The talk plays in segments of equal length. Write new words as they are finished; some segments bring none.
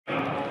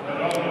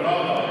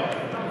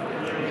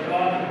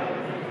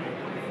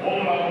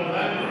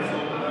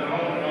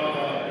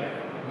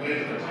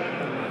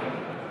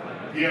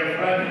Dear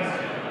friends,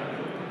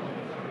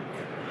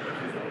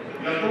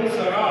 Jüri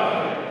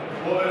Ratas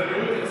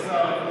povertujúca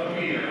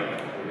autonomía,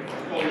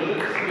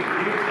 politicky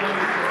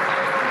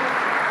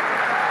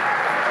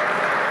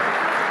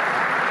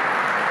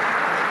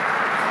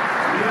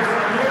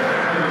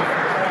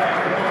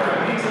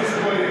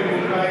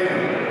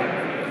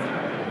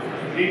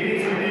It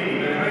is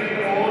indeed a great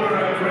honor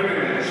and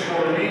privilege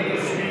for me to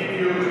speak to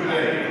you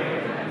today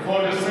for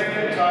the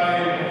second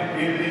time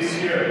in this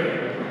year.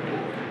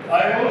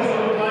 I also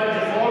would like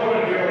to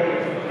forward you,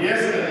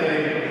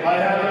 yesterday I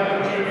had an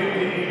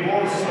opportunity in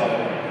Warsaw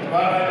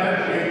where I met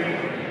with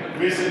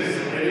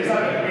Mrs.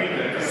 Elizabeth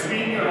Peter, the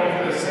Speaker of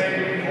the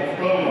Sejm of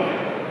Poland,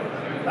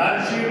 and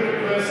she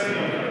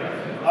requested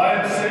I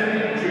am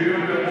sending to you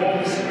the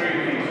warmest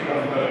greetings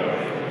from her.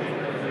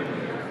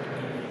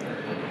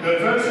 The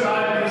first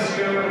time this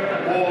year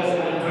was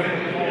on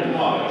 24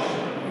 March,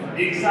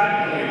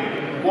 exactly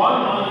 1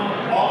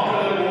 month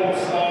after the war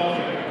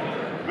started,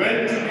 when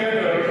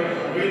together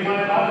with my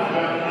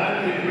Latvian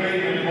and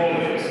Ukrainian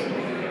colleagues,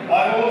 I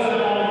was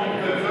among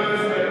the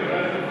first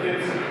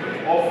representatives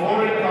of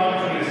foreign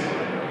countries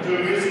to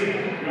visit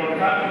your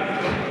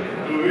capital,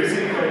 to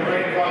visit your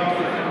great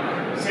country.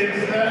 Since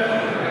then,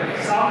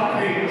 some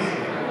things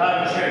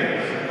have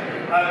changed,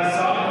 and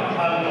some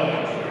have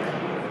not.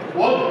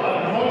 What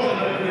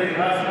unfortunately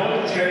has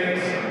not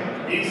changed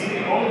is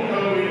the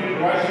ongoing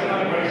Russian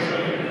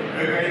aggression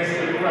against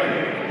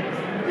Ukraine.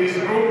 This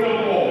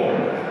brutal war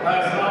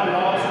has now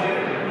lasted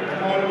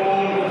for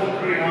almost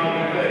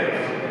 300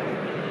 days.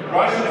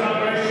 Russian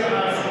aggression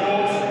has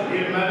caused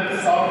immense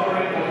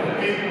suffering of the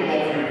people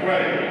of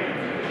Ukraine.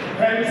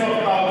 Tens of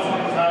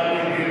thousands have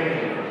been killed,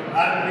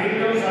 and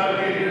millions have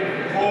been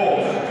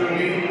forced to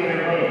leave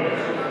their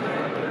homes.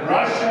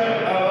 Russia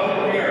alone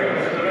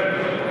bears the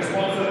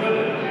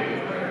responsibility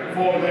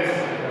for this.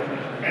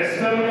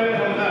 Estonia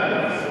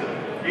condemns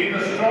in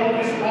the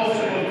strongest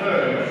possible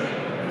terms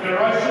the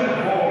Russian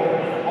war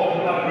of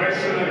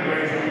aggression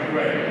against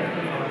Ukraine.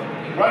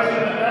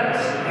 Russian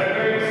attacks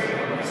against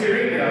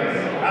civilians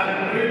and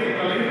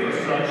critical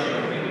infrastructure,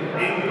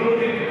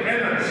 including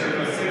energy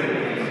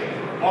facilities,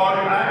 are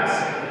acts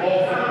of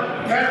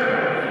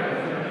terror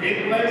in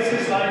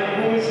places like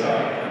Bucha,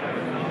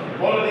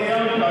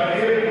 Volodyanka,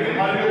 Irpin,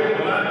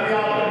 Mariupol, and the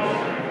others.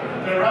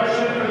 The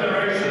Russian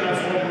Federation has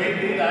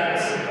committed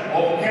acts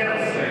of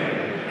genocide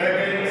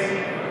against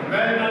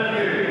men and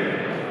women,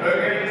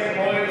 against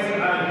boys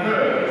and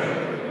girls.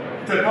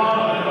 The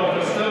Parliament of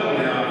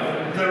Estonia,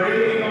 the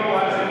Riigikogu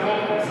has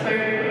adopted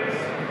statements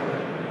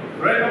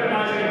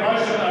recognizing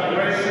Russian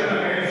aggression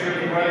against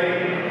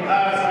Ukraine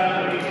as an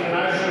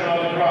international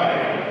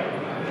crime.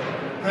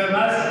 The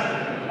mass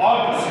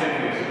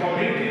atrocities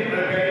committed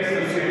against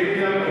the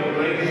civilian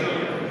population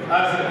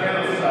as a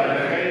genocide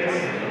against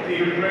the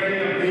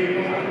Ukrainian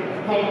people,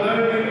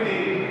 condemning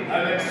the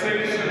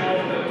annexation of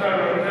the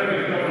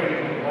territory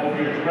of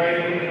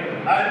Ukraine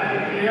and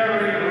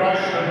declaring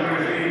Russian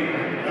regime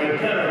a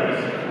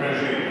terrorist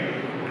regime.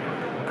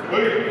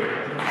 We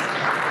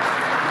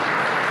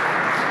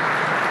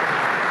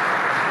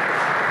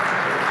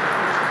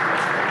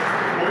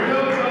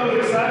don't know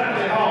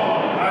exactly how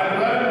and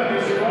when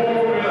this war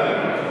will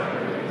end,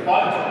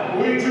 but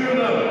we do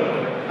know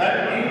that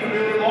it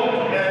will not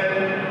end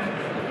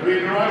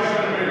with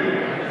Russian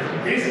rule.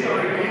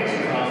 History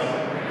teaches us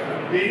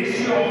the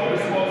issue of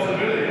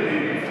responsibility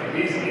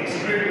is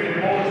extremely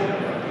important.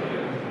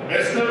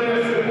 Estonia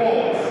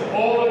supports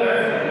all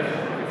efforts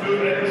to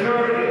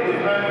ensure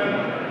independent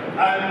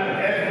and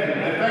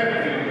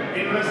effective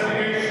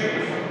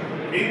investigations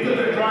into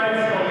the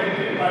crimes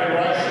committed by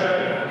Russia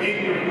in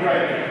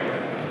Ukraine.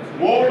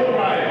 War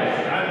crimes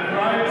and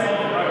crimes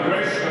of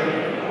aggression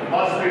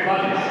must be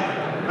punished.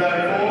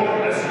 Therefore,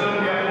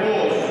 Estonia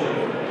also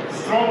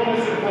strongly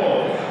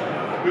supports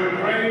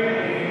Ukraine in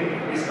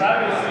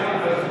establishing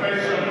a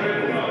special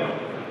tribunal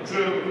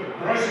to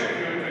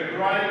prosecute the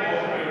crime of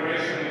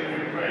aggression in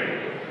Ukraine.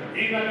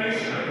 In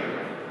addition,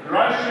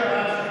 Russia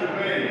has to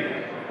pay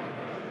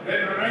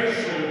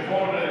reparation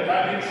for the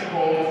damage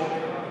caused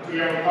to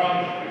your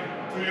country,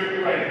 to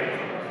Ukraine.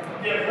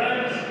 Dear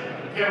friends,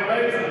 dear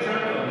ladies and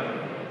gentlemen,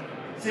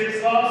 since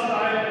last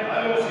time I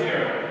was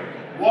here,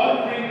 one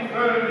thing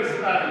firmly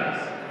stands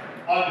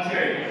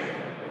unchanged: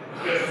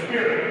 the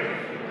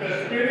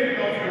spirit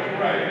of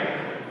Ukraine,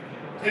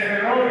 the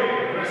heroic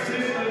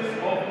resistance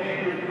of the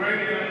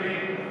Ukrainian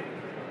people,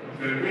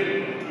 the will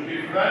to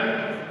defend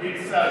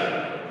itself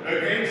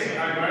against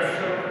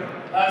aggressor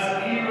has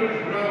even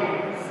grown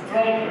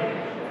stronger.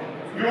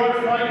 You are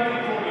fighting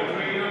for the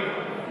freedom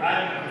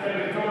and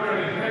territorial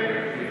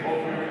integrity of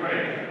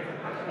Ukraine,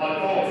 but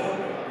also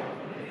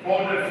for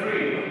the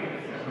free,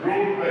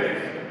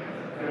 rule-based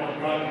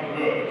democratic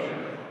world.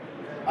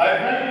 I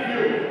thank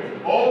you,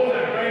 all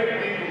the great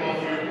people of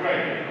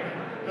Ukraine,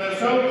 the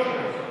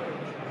soldiers,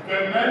 the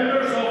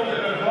members of the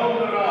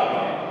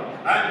Ülemraadas,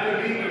 and the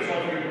leaders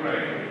of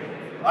Ukraine.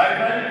 I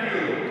thank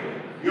you,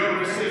 your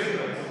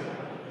resistance,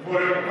 for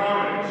your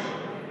courage,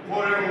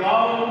 for your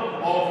love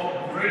of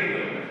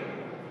freedom.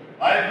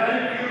 I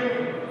thank you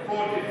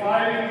for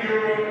defining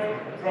Europe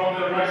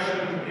from the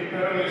Russian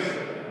imperialists,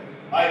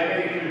 I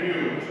pay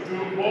tribute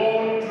to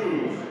all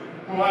Jews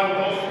who have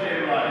lost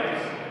their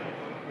lives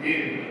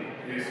in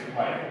this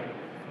fight.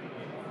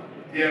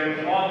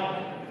 Dear one,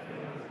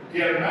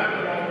 dear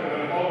member of the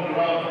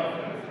Ülemraadas,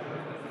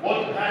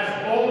 what has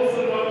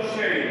also not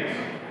changed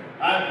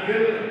and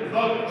will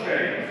not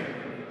change,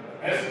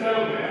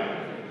 Estonia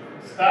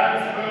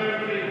stands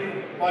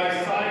firmly by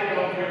side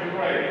of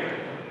Ukraine.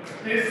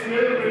 This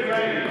will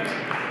remain.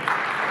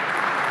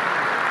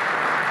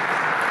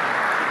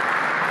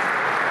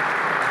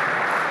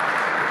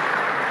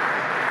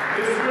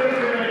 This will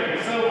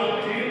remain so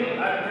until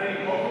the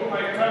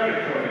occupied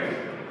territories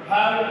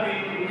have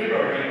been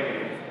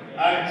liberated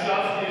and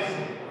justice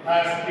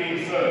has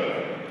been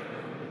served.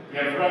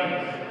 Dear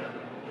friends,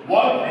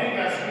 one thing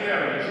has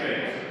clearly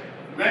changed,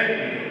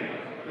 namely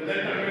the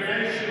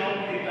determination of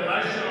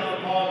international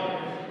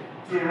partners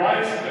to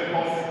rise the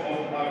cost of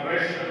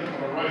aggression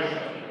for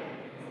Russia.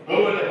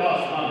 Over the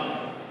past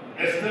month,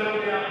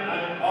 Estonia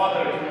and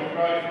other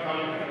democratic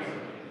countries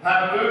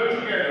have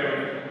worked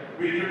together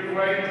with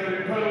Ukraine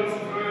to impose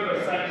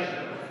further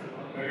sanctions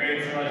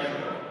against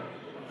Russia.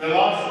 The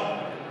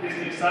last is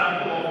the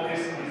example of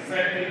this is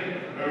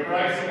setting a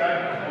price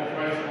cap of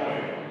Russian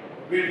oil,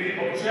 with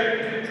the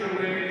objective to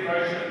limit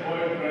Russian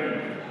oil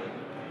revenue.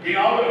 In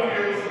our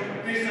views,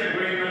 this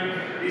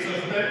agreement is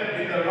a step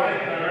in the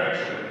right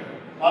direction,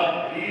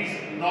 but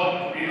is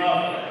not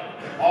enough.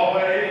 Our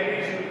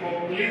aim is to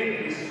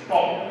completely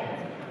stop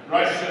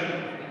Russian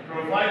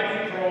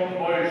profiting from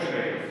oil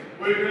shales.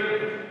 We will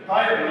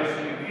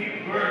tirelessly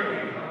keep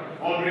working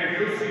on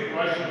reducing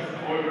Russia's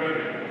oil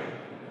revenues.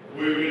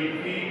 We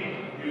will keep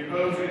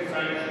imposing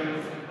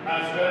sanctions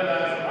as well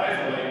as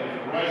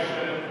isolating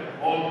Russia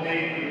on the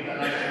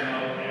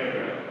international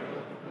area.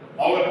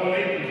 Our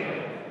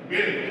political,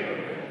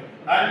 military,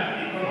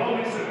 and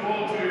economic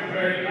support to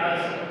Ukraine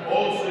has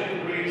also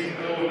increased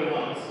over the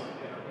months.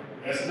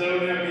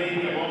 Estonia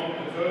being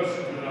among the first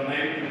to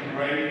donate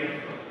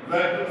Ukraine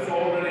weapons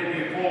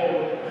already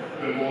before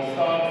the war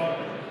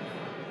started,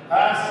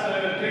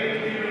 has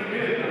taken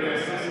military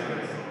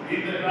assistance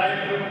in the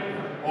value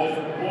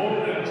of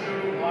more than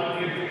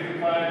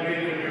 255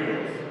 million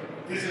euros.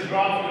 This is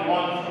roughly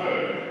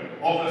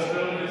 1/3 of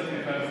Estonia's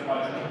defense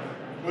budget.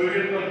 We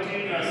will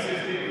continue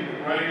assisting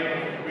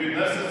Ukraine with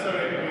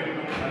necessary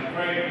equipment and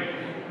training.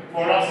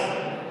 For us,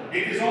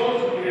 it is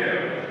also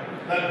clear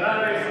that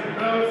there is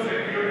no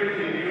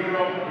security in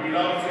Europe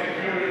without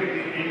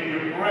security in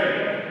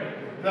Ukraine.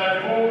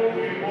 Therefore,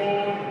 we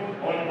call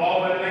on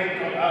our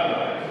NATO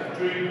allies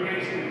to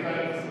increase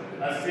defense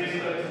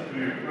assistance to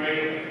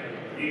Ukraine,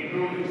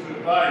 including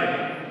supplying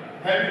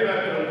heavy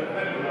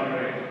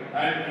weaponry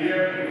and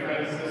air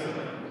defense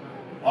systems.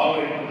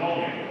 Our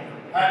economic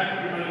and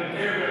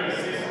humanitarian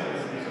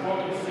assistance is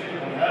focusing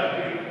on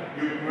helping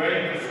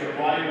Ukraine to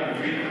survive the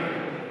winter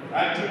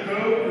and to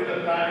cope with the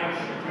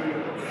damage to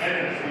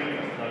energy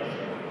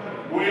infrastructure.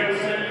 We are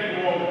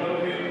sending more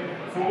clothing,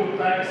 food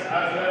tanks,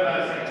 as well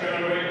as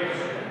generators,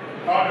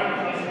 carbon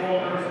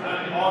transformers,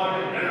 and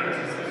other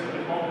energy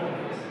system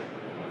components.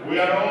 We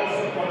are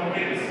also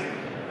convinced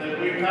that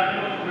we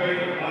cannot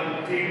wait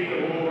until the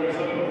war is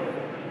over.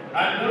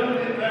 And no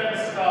defense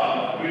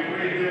staff will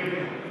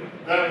rebuild.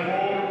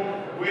 Therefore,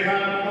 we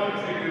have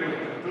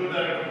contributed to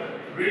the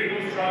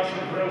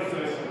reconstruction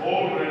process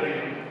already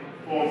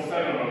for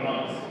several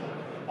months.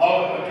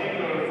 Our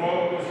particular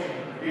focus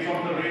is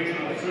on the region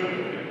of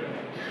Jüri,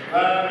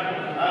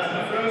 where, as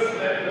the first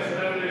step,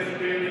 Estonia is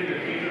building a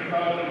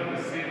kindergarten in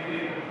the city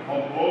of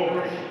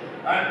Võõrus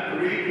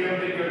and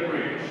rebuilding a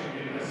bridge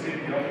in the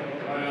city of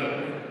Ukraina.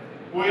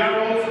 We are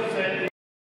also sending